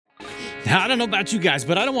I don't know about you guys,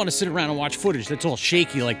 but I don't want to sit around and watch footage that's all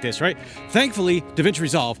shaky like this, right? Thankfully, DaVinci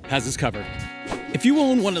Resolve has this covered. If you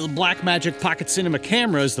own one of the Blackmagic Pocket Cinema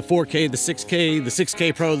cameras, the 4K, the 6K, the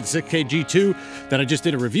 6K Pro, the 6K G2 that I just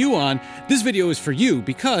did a review on, this video is for you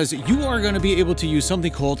because you are going to be able to use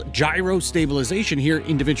something called gyro stabilization here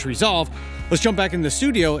in DaVinci Resolve. Let's jump back in the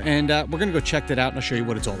studio and we're going to go check that out and I'll show you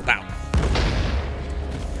what it's all about.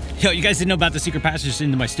 Yo, you guys didn't know about the secret passage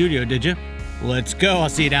into my studio, did you? Let's go. I'll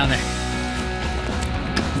see you down there.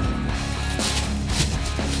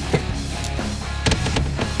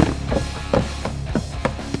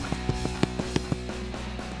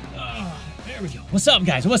 There we go. What's up,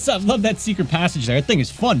 guys? What's up? Love that secret passage there. That thing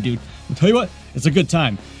is fun, dude. I'll tell you what, it's a good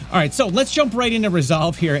time. All right, so let's jump right into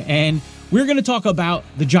Resolve here, and we're going to talk about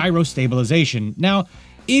the gyro stabilization. Now,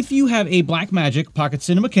 if you have a Blackmagic Pocket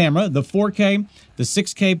Cinema camera, the 4K, the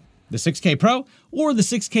 6K, the 6K Pro, or the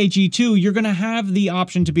 6K G2, you're going to have the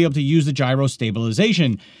option to be able to use the gyro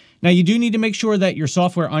stabilization. Now, you do need to make sure that your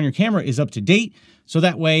software on your camera is up to date, so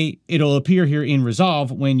that way it'll appear here in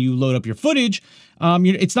Resolve when you load up your footage.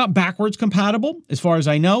 It's not backwards compatible, as far as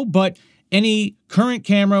I know, but any current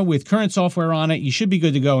camera with current software on it, you should be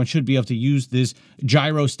good to go and should be able to use this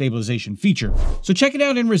gyro stabilization feature. So check it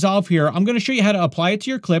out in Resolve here. I'm going to show you how to apply it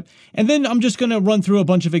to your clip, and then I'm just going to run through a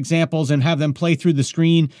bunch of examples and have them play through the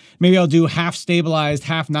screen. Maybe I'll do half stabilized,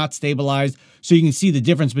 half not stabilized, so you can see the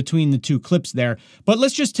difference between the two clips there. But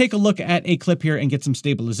let's just take a look at a clip here and get some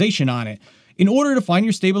stabilization on it. In order to find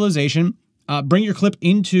your stabilization, bring your clip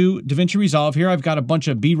into DaVinci Resolve here. I've got a bunch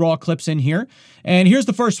of B-raw clips in here. And here's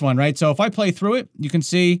the first one, right? So if I play through it, you can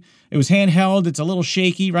see it was handheld. It's a little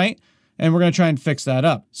shaky, right? And we're going to try and fix that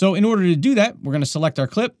up. So in order to do that, we're going to select our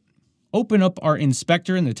clip, open up our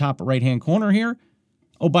inspector in the top right-hand corner here.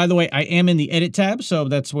 Oh, by the way, I am in the Edit tab, so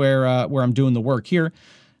that's where I'm doing the work here.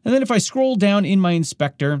 And then if I scroll down in my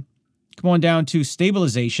inspector, come on down to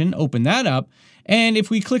Stabilization, open that up. And if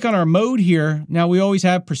we click on our mode here, now we always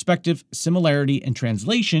have perspective, similarity, and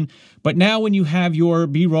translation. But now when you have your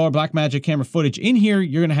B-raw Blackmagic camera footage in here,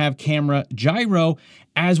 you're going to have Camera Gyro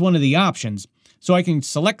as one of the options. So I can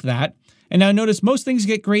select that. And now notice most things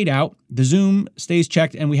get grayed out. The zoom stays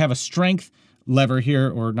checked, and we have a strength lever here,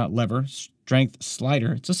 or not lever, strength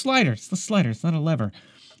slider. It's a slider. It's the slider. It's not a lever.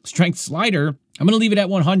 Strength slider. I'm going to leave it at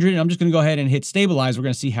 100, and I'm just going to go ahead and hit stabilize. We're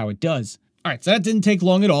going to see how it does. All right, so that didn't take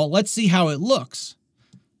long at all. Let's see how it looks.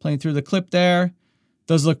 Playing through the clip there.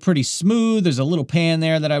 Does look pretty smooth. There's a little pan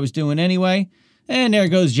there that I was doing anyway. And there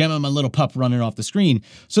goes Gemma, my little pup, running off the screen.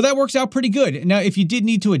 So that works out pretty good. Now, if you did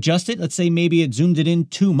need to adjust it, let's say maybe it zoomed it in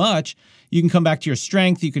too much, you can come back to your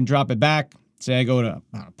strength. You can drop it back. Say I go to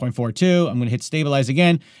 0.42. I'm going to hit stabilize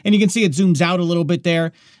again. And you can see it zooms out a little bit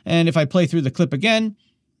there. And if I play through the clip again,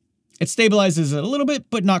 it stabilizes it a little bit,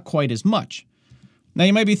 but not quite as much. Now,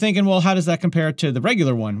 you might be thinking, well, how does that compare to the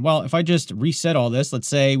regular one? Well, if I just reset all this, let's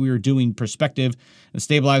say we were doing perspective and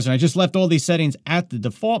stabilizer, and I just left all these settings at the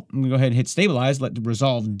default. I'm going to go ahead and hit stabilize, let the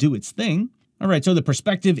Resolve do its thing. All right, so the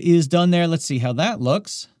perspective is done there. Let's see how that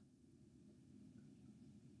looks.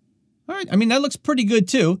 All right, I mean, that looks pretty good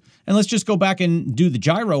too. And let's just go back and do the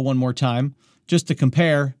gyro one more time just to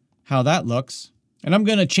compare how that looks. And I'm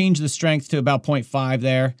going to change the strength to about 0.5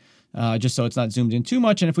 there. Just so it's not zoomed in too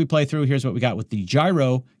much. And if we play through, here's what we got with the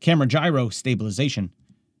gyro, camera gyro stabilization.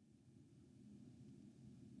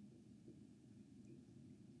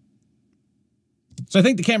 So I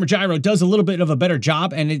think the camera gyro does a little bit of a better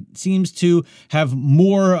job, and it seems to have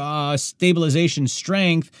more stabilization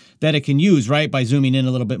strength that it can use, right, by zooming in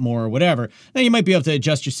a little bit more or whatever. Now, you might be able to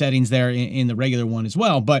adjust your settings there in the regular one as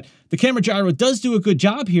well, but the camera gyro does do a good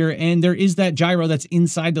job here, and there is that gyro that's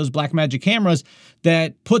inside those Blackmagic cameras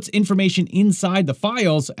that puts information inside the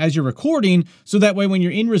files as you're recording, so that way when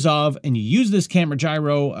you're in Resolve and you use this camera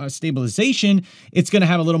gyro stabilization, it's going to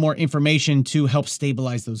have a little more information to help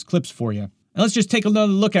stabilize those clips for you. Now let's just take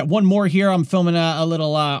another look at one more here. I'm filming a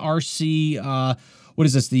little RC, what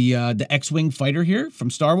is this, the X-Wing fighter here from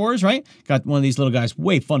Star Wars, right? Got one of these little guys,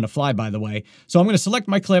 way fun to fly, by the way. So I'm going to select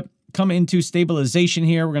my clip, come into stabilization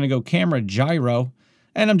here. We're going to go camera gyro,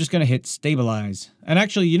 and I'm just going to hit stabilize. And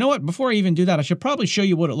actually, you know what? Before I even do that, I should probably show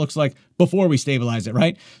you what it looks like before we stabilize it,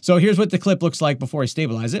 right? So here's what the clip looks like before I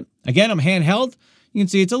stabilize it. Again, I'm handheld. You can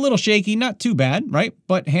see it's a little shaky, not too bad, right?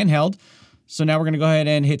 But handheld. So now we're going to go ahead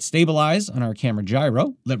and hit stabilize on our camera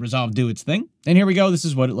gyro. Let Resolve do its thing. And here we go. This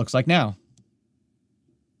is what it looks like now.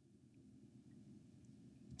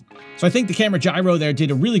 So I think the camera gyro there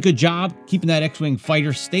did a really good job keeping that X-Wing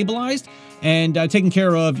fighter stabilized. and taking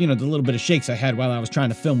care of, you know, the little bit of shakes I had while I was trying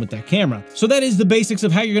to film with that camera. So that is the basics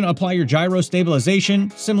of how you're going to apply your gyro stabilization,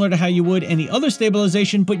 similar to how you would any other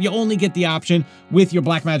stabilization, but you only get the option with your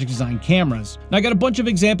Blackmagic Design cameras. Now, I got a bunch of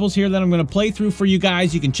examples here that I'm going to play through for you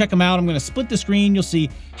guys. You can check them out. I'm going to split the screen. You'll see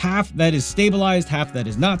half that is stabilized, half that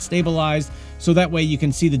is not stabilized. So that way you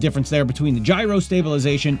can see the difference there between the gyro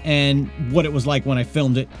stabilization and what it was like when I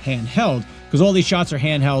filmed it handheld, because all these shots are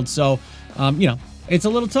handheld. So, you know, it's a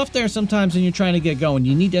little tough there sometimes when you're trying to get going.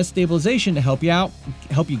 You need that stabilization to help you out,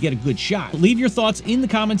 help you get a good shot. Leave your thoughts in the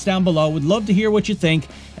comments down below. Would love to hear what you think.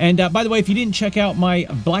 And by the way, if you didn't check out my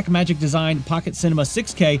Blackmagic Design Pocket Cinema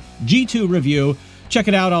 6K G2 review, check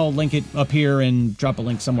it out. I'll link it up here and drop a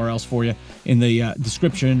link somewhere else for you in the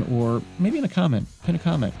description, or maybe in a comment, pin a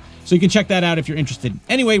comment. So you can check that out if you're interested.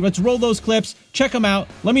 Anyway, let's roll those clips. Check them out.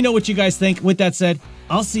 Let me know what you guys think. With that said,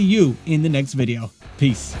 I'll see you in the next video.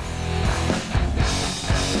 Peace.